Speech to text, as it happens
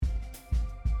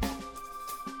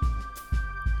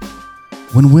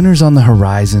When winter's on the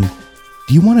horizon,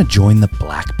 do you want to join the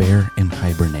black bear in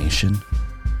hibernation?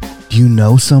 Do you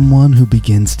know someone who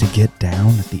begins to get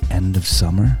down at the end of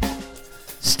summer?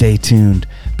 Stay tuned,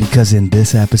 because in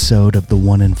this episode of The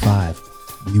 1 in 5,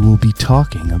 we will be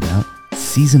talking about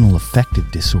Seasonal Affective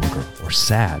Disorder, or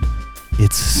SAD,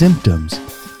 its symptoms,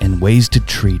 and ways to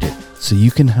treat it so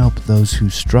you can help those who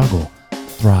struggle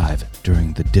thrive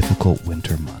during the difficult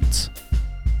winter months.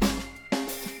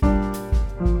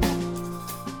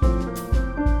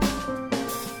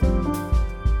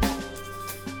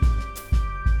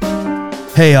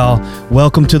 Hey y'all,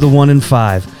 welcome to The 1 in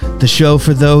 5, the show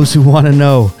for those who want to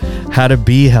know how to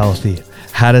be healthy,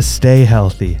 how to stay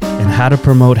healthy, and how to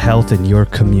promote health in your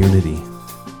community.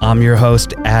 I'm your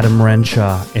host, Adam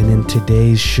Renshaw, and in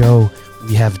today's show,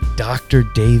 we have Dr.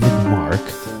 David Mark,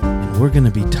 and we're going to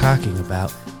be talking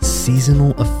about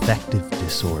Seasonal Affective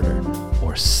Disorder,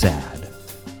 or SAD.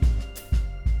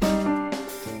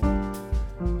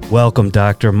 Welcome,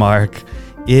 Dr. Mark.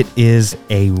 It is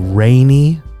a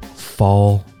rainy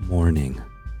fall morning,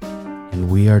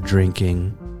 and we are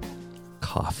drinking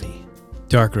coffee.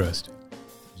 Dark roast.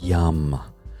 Yum.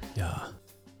 Yeah.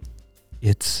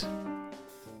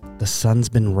 The sun's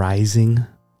been rising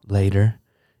later.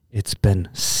 It's been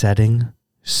setting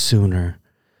sooner.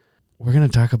 We're going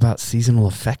to talk about seasonal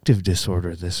affective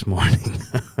disorder this morning.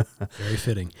 Very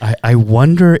fitting. I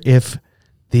wonder if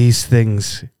these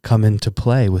things come into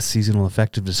play with seasonal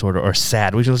affective disorder, or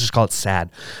SAD. Let's just call it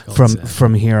SAD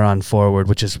from here on forward,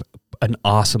 which is an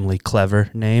awesomely clever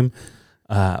name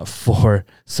for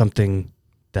something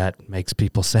that makes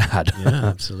people sad. Yeah,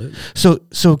 absolutely.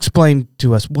 So explain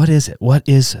to us, what is it? What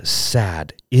is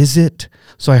SAD? Is it,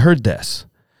 so I heard this.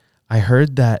 I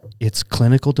heard that it's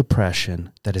clinical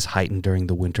depression that is heightened during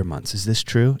the winter months. Is this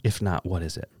true? If not, what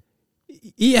is it?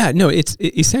 Yeah, no, it's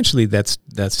essentially that's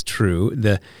true.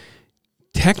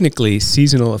 Technically,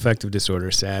 seasonal affective disorder,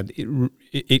 SAD,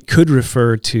 it could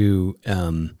refer to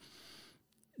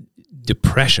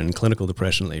depression, clinical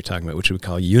depression that you're talking about, which we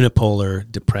call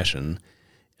unipolar depression.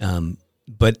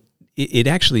 But it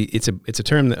actually it's a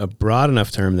term, a broad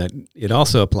enough term that it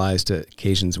also applies to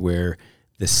occasions where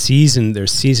there's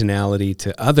seasonality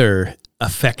to other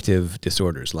affective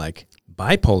disorders like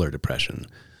bipolar depression.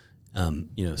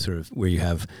 Sort of where you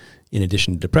have, in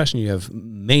addition to depression, you have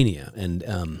mania, and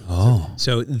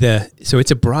so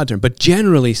it's a broad term. But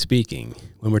generally speaking,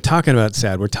 when we're talking about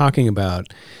SAD, we're talking about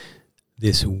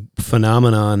this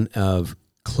phenomenon of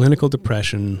clinical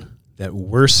depression that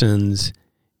worsens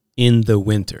in the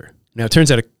winter. Now, it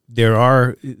turns out there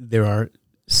are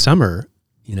summer,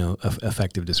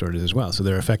 affective disorders as well. So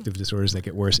there are affective disorders that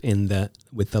get worse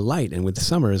with the light and with the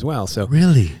summer as well. So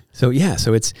really, so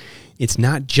it's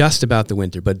not just about the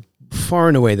winter, but far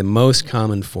and away the most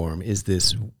common form is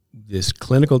this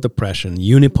clinical depression,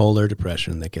 unipolar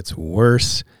depression, that gets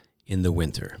worse in the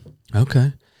winter.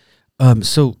 Okay.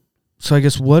 So I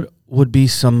guess what would be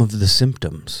some of the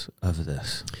symptoms of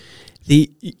this? The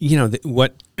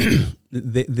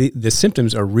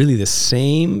symptoms are really the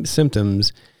same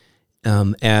symptoms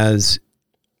as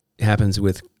happens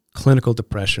with clinical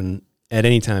depression at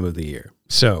any time of the year.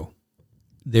 So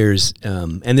there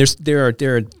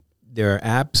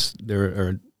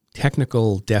are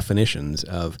technical definitions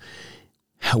of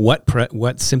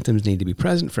what symptoms need to be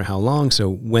present for how long.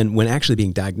 So when actually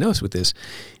being diagnosed with this,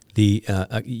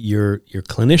 your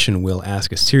clinician will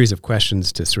ask a series of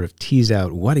questions to sort of tease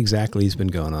out what exactly has been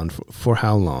going on for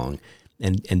how long,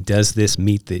 and does this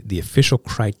meet the official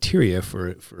criteria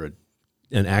for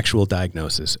an actual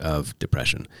diagnosis of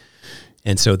depression.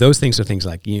 And so those things are things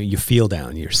like you feel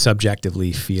down, you're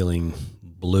subjectively feeling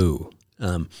blue,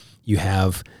 you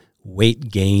have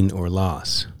weight gain or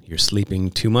loss, you're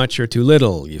sleeping too much or too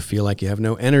little, you feel like you have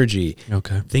no energy.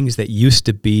 Okay. Things that used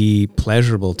to be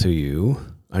pleasurable to you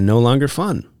are no longer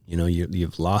fun.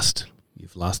 You've lost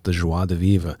the joie de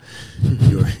vivre.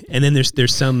 And then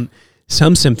there's some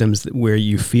symptoms where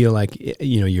you feel like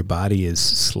your body is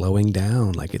slowing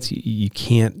down, like you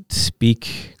can't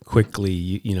speak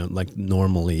quickly, like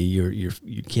normally. You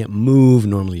can't move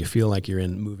normally. You feel like you're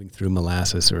moving through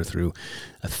molasses or through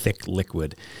a thick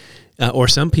liquid. Or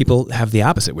some people have the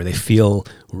opposite, where they feel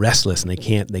restless and they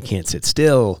can't sit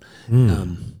still.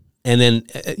 And then,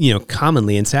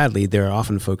 commonly and sadly, there are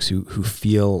often folks who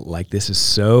feel like this is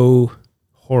so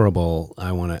horrible,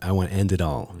 I want to end it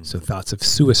all. So thoughts of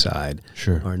suicide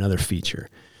are another feature.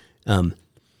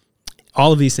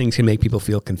 All of these things can make people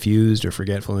feel confused or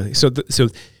forgetful. So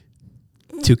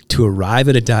to arrive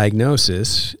at a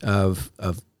diagnosis of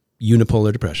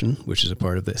unipolar depression, which is a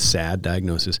part of the SAD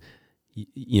diagnosis,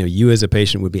 you as a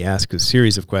patient would be asked a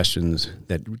series of questions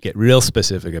that get real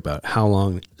specific about how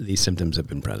long these symptoms have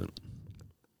been present.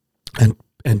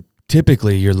 And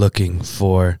typically you're looking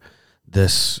for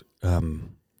this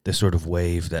this sort of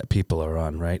wave that people are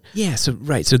on, right? Yeah. So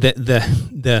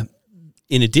the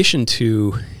in addition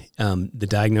to the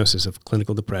diagnosis of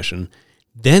clinical depression,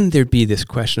 then there'd be this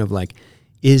question of like,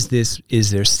 is there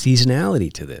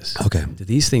seasonality to this? Okay. Do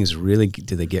these things really,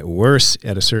 do they get worse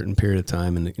at a certain period of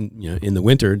time? And in the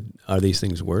winter, are these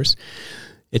things worse?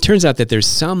 It turns out that there's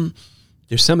some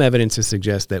evidence to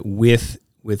suggest that with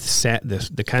SAD,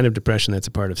 the kind of depression that's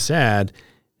a part of SAD,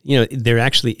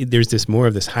 there's this more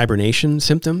of this hibernation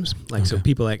symptoms. Like, so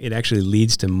people, it actually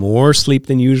leads to more sleep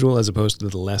than usual as opposed to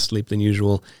the less sleep than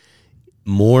usual.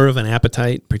 More of an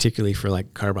appetite, particularly for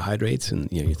like carbohydrates, and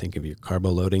you think of your carbo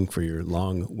loading for your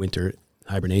long winter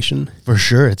hibernation. For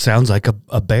sure, it sounds like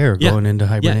a bear going into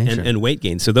hibernation. Yeah, and weight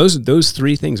gain. So those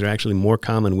three things are actually more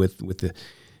common with the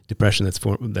depression that's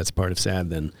part of SAD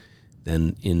than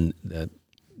in the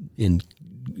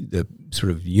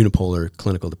sort of unipolar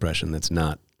clinical depression that's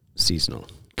not seasonal.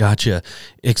 Gotcha.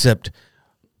 Except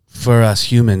for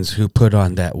us humans who put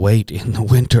on that weight in the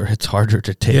winter, it's harder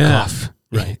to take off.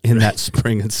 Right. In that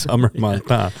spring and summer month.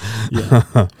 Huh?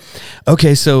 Yeah.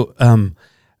 Okay. So,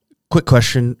 quick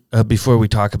question before we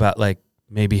talk about like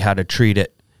maybe how to treat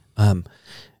it.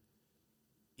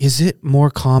 Is it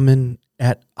more common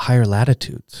at higher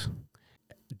latitudes?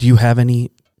 Do you have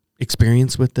any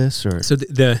experience with this, or? So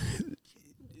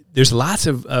there's lots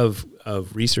of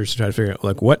research to try to figure out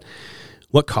like what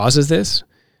causes this,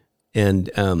 and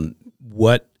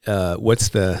what's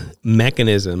the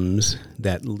mechanisms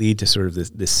that lead to sort of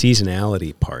the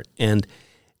seasonality part. And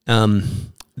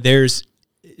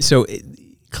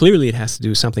clearly it has to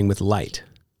do something with light.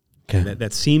 Okay.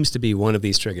 That seems to be one of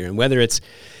these triggers. And whether it's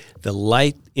the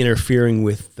light interfering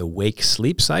with the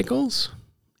wake-sleep cycles,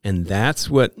 and that's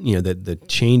what, the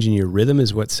change in your rhythm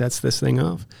is what sets this thing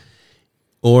off,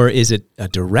 or is it a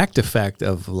direct effect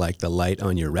of like the light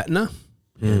on your retina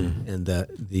and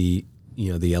the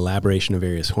elaboration of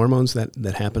various hormones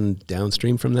that happen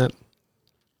downstream from that.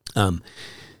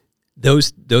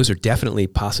 Those are definitely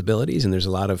possibilities, and there's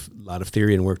a lot of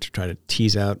theory and work to try to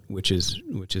tease out which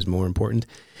is more important.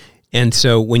 And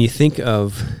so when you think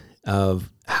of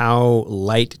how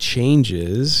light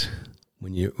changes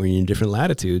when you're in different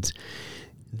latitudes,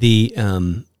 the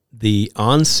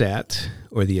onset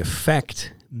or the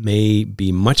effect may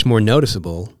be much more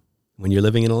noticeable when you're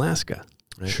living in Alaska.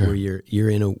 Right? Sure. Where you're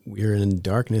in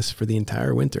darkness for the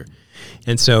entire winter.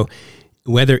 And so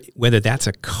whether that's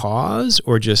a cause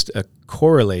or just a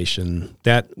correlation,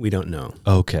 that we don't know.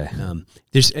 Okay.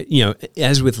 There's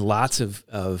as with lots of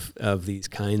these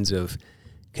kinds of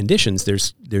conditions,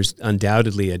 there's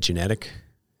undoubtedly a genetic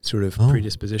sort of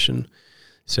predisposition.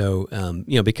 So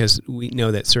because we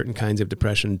know that certain kinds of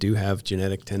depression do have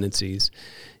genetic tendencies.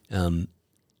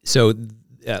 So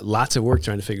lots of work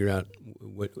trying to figure out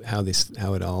how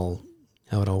it all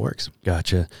works.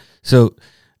 Gotcha. So,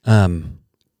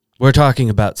 we're talking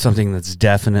about something that's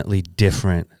definitely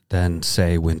different than,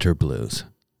 say, winter blues.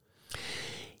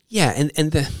 Yeah,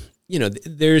 and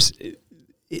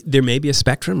there may be a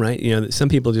spectrum, right? Some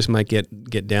people just might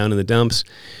get down in the dumps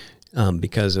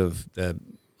because of the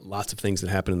lots of things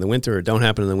that happen in the winter or don't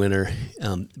happen in the winter.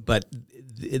 But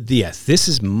yes, this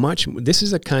is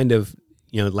a kind of,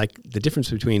 like the difference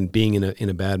between being in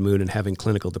a bad mood and having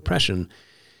clinical depression.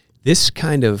 This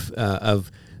kind of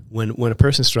when a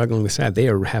person's struggling with SAD, they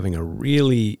are having a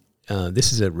really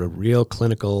this is a real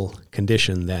clinical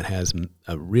condition that has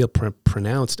a real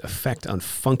pronounced effect on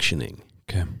functioning.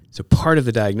 Okay. So part of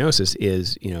the diagnosis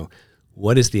is,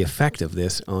 what is the effect of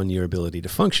this on your ability to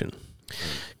function?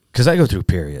 Because I go through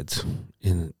periods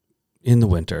in the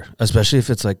winter, especially if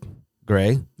it's like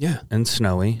gray and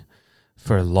snowy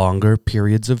for longer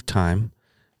periods of time.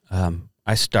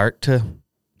 I start to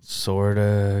sort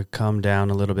of come down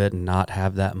a little bit and not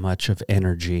have that much of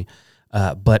energy.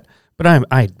 But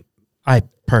I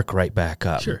perk right back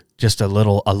up. Sure. Just a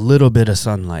little bit of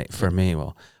sunlight for me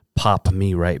will pop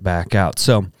me right back out.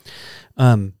 So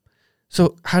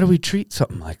how do we treat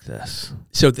something like this?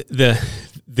 So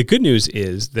the good news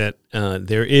is that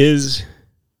there is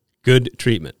good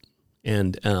treatment,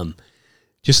 and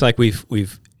just like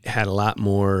we've had a lot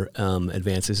more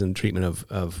advances in the treatment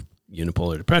of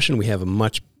unipolar depression, we have a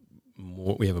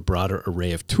broader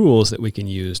array of tools that we can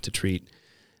use to treat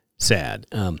SAD.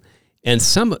 And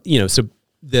some, so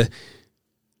the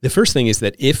first thing is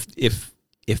that if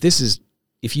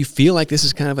you feel like this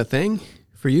is kind of a thing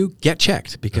for you, get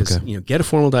checked, because get a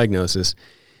formal diagnosis.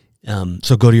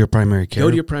 So go to your primary care. Go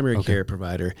to your primary care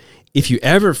provider. If you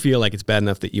ever feel like it's bad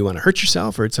enough that you want to hurt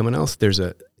yourself or hurt someone else,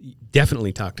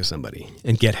 definitely talk to somebody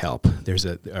and get help. There's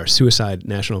our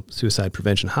National Suicide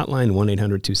Prevention Hotline,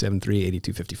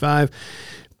 1-800-273-8255.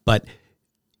 But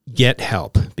get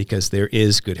help, because there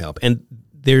is good help. And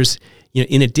there's,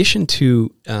 in addition to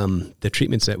the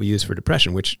treatments that we use for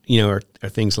depression, which, are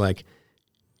things like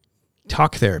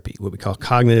talk therapy, what we call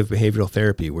cognitive behavioral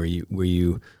therapy, where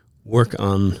you work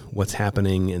on what's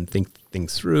happening and think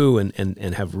things through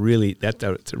and have really,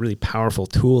 it's a really powerful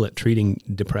tool at treating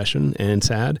depression and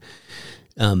SAD.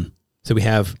 So we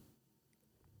have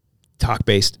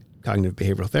talk-based cognitive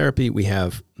behavioral therapy. We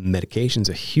have medications,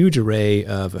 a huge array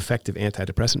of effective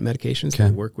antidepressant medications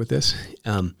that work with this.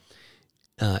 And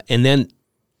then,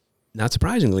 not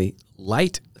surprisingly,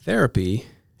 light therapy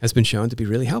has been shown to be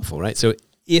really helpful, right? So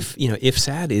if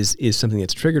SAD is something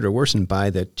that's triggered or worsened by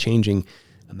the changing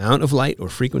amount of light or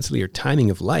frequency or timing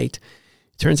of light,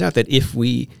 it turns out that if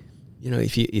you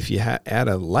add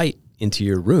a light into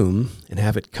your room and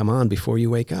have it come on before you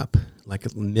wake up,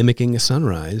 like mimicking a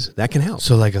sunrise, that can help.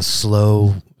 So like a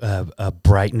slow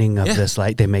brightening of this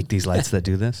light. They make these lights that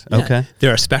do this. Yeah. Okay.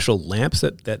 There are special lamps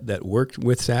that work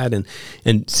with SAD, and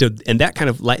that kind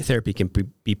of light therapy can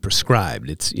be prescribed.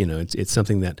 It's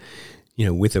something that,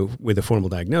 with a formal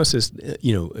diagnosis,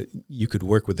 you could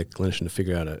work with a clinician to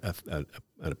figure out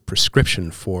a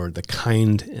prescription for the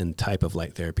kind and type of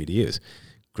light therapy to use.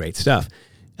 Great stuff.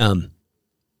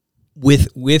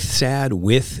 With SAD,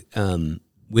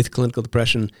 with clinical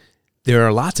depression, there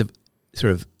are lots of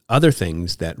sort of other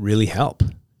things that really help.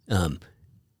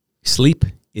 Sleep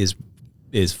is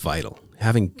vital.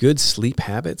 Having good sleep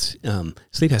habits.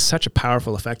 Sleep has such a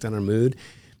powerful effect on our mood,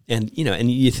 and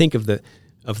you think of the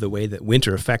way that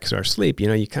winter affects our sleep.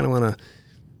 You kind of want to.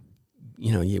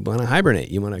 You want to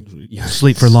hibernate. You want to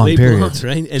sleep for long periods,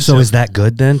 right? And so is that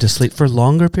good then, to sleep for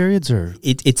longer periods, or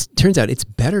it turns out it's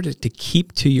better to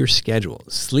keep to your schedule.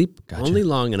 Sleep only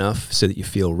long enough so that you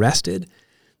feel rested,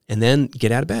 and then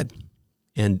get out of bed.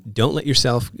 And don't let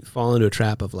yourself fall into a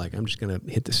trap of like, I'm just going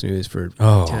to hit the snooze for 10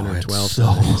 or 12 so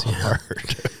times.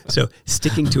 Hard. So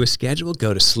sticking to a schedule,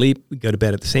 go to sleep, go to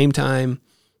bed at the same time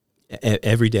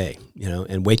every day,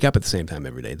 and wake up at the same time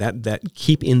every day. That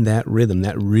keep in that rhythm,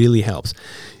 that really helps.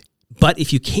 But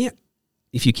if you can't,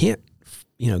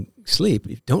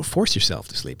 sleep, don't force yourself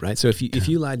to sleep, right? So if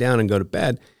you lie down and go to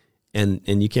bed and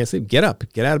you can't sleep, get up,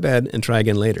 get out of bed and try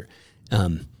again later.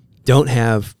 Don't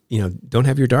have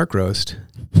your dark roast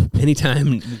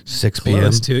anytime 6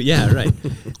 p.m. Right.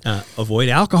 Avoid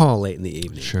alcohol late in the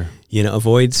evening. Sure.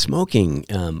 Avoid smoking.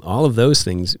 All of those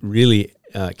things really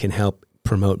can help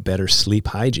promote better sleep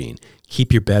hygiene.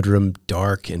 Keep your bedroom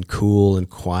dark and cool and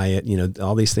quiet.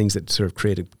 All these things that sort of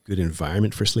create a good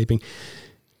environment for sleeping.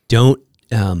 Don't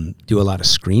do a lot of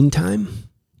screen time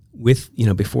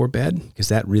before bed, because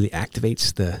that really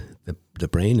activates the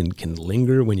brain and can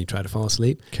linger when you try to fall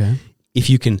asleep. Okay. If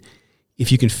you can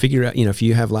figure out, if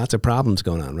you have lots of problems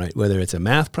going on, right, whether it's a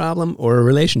math problem or a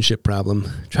relationship problem,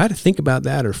 try to think about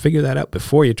that or figure that out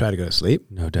before you try to go to sleep.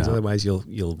 No doubt. Because otherwise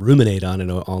you'll ruminate on it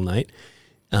all night.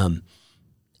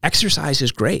 Exercise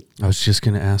is great. I was just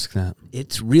going to ask that.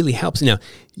 It really helps.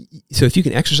 So if you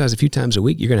can exercise a few times a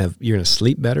week, you're going to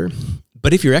sleep better.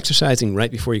 But if you're exercising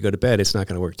right before you go to bed, it's not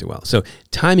going to work too well. So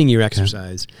timing your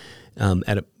exercise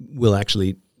will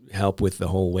actually help with the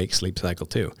whole wake sleep cycle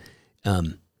too.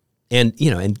 And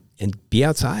be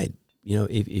outside.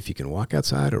 If you can walk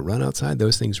outside or run outside,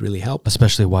 those things really help.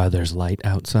 Especially while there's light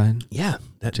outside. Yeah,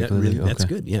 that's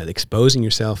good. Yeah, exposing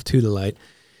yourself to the light.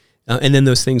 And then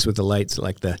those things with the lights,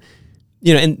 like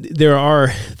and there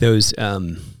are those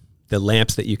the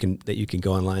lamps that you can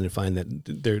go online and find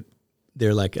that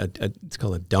they're like it's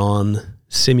called a dawn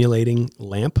simulating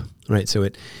lamp, right? So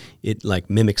it like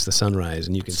mimics the sunrise,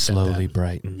 and you can slowly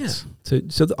brightens. Yeah.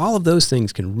 So all of those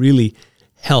things can really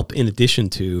help, in addition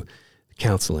to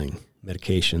counseling,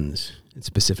 medications, and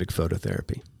specific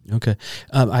phototherapy. Okay.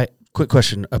 Quick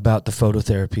question about the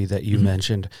phototherapy that you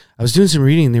mentioned. I was doing some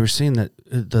reading, and they were saying that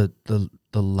the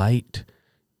light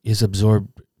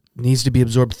needs to be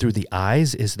absorbed through the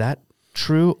eyes. Is that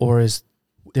true, or is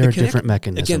there a different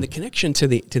mechanism? Again, the connection to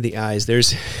the eyes. There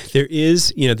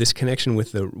is this connection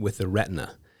with the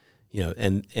retina,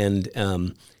 and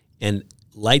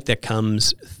light that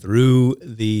comes through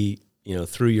the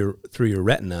through your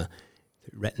retina,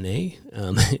 retinae,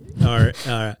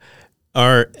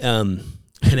 are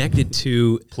connected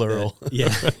to plural.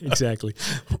 Yeah, exactly.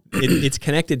 It's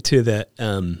connected to the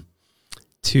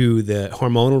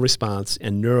hormonal response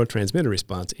and neurotransmitter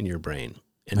response in your brain,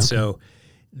 and so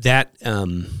that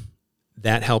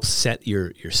that helps set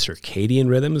your circadian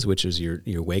rhythms, which is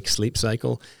your wake sleep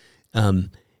cycle.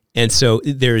 And so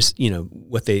there's,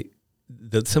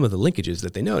 some of the linkages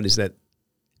that they note is that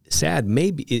SAD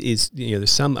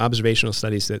there's some observational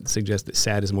studies that suggest that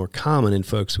SAD is more common in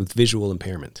folks with visual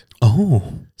impairment.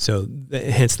 Oh. So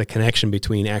hence the connection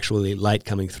between actually light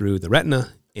coming through the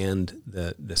retina and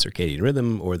the circadian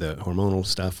rhythm or the hormonal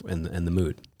stuff and the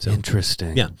mood. So,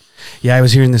 interesting. Yeah. Yeah, I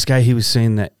was hearing this guy, he was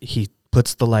saying that he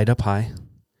puts the light up high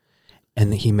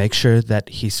and he makes sure that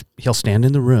he'll stand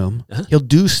in the room, he'll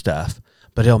do stuff,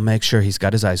 but he'll make sure he's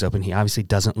got his eyes open. He obviously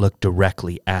doesn't look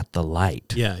directly at the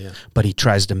light. Yeah. But he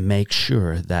tries to make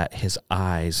sure that his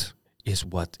eyes is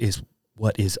what is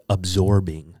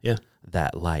absorbing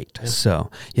that light. Yeah.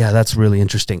 So, yeah, that's really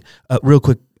interesting. Real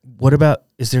quick, what about,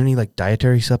 is there any like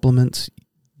dietary supplements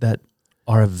that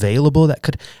are available that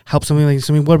could help something like this?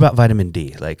 I mean, what about vitamin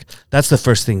D? Like, that's the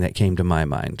first thing that came to my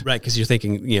mind. Right, because you're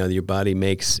thinking, your body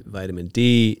makes vitamin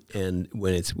D, and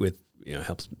when it's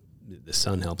helps, the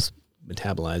sun helps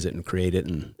metabolize it and create it.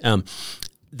 And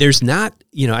there's not,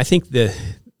 I think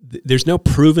there's no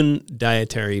proven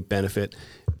dietary benefit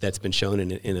that's been shown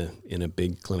in a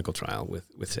big clinical trial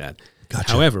with SAD.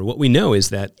 Gotcha. However, what we know is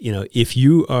that, if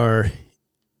you are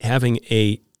having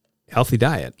a healthy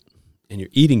diet and you're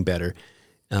eating better,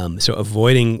 so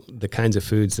avoiding the kinds of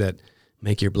foods that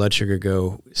make your blood sugar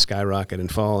go skyrocket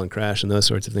and fall and crash and those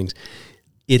sorts of things,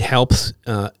 it helps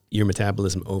your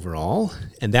metabolism overall,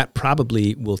 and that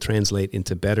probably will translate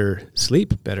into better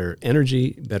sleep, better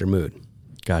energy, better mood.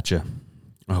 Gotcha.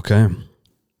 Okay.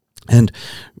 And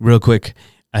real quick,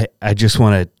 I just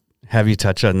want to have you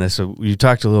touch on this. So you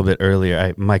talked a little bit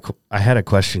earlier. I had a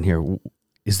question here.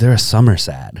 Is there a summer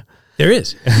SAD? There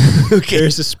is. Okay.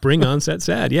 There's a spring onset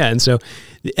SAD. Yeah. And so,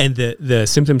 the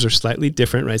symptoms are slightly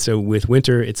different, right? So with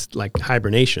winter, it's like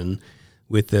hibernation.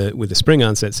 With the spring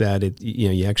onset SAD,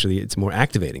 it's more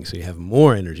activating. So you have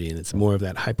more energy, and it's more of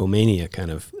that hypomania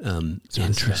kind of.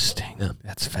 Interesting. Yeah.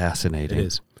 That's fascinating. It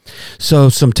is. So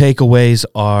some takeaways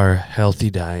are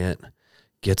healthy diet,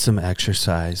 get some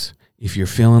exercise. If you're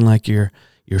feeling like you're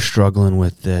struggling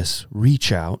with this,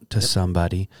 reach out to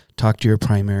somebody, talk to your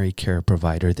primary care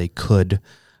provider. They could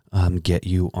get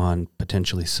you on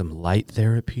potentially some light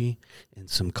therapy and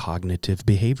some cognitive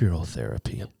behavioral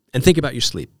therapy. Yep. And think about your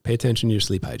sleep. Pay attention to your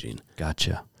sleep hygiene.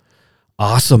 Gotcha.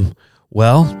 Awesome.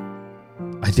 Well,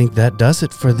 I think that does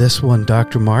it for this one,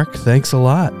 Dr. Mark. Thanks a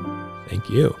lot. Thank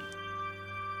you.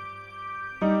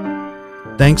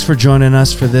 Thanks for joining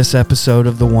us for this episode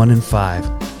of The 1 in 5.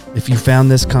 If you found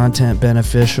this content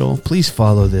beneficial, please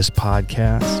follow this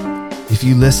podcast. If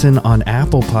you listen on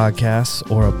Apple Podcasts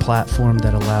or a platform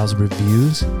that allows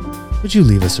reviews, would you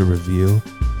leave us a review?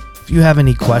 If you have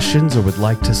any questions or would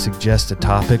like to suggest a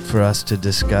topic for us to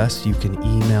discuss, you can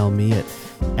email me at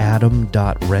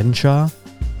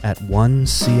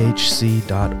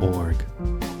adam.renshaw@1chc.org.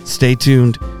 Stay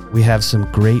tuned. We have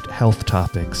some great health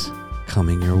topics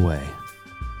coming your way.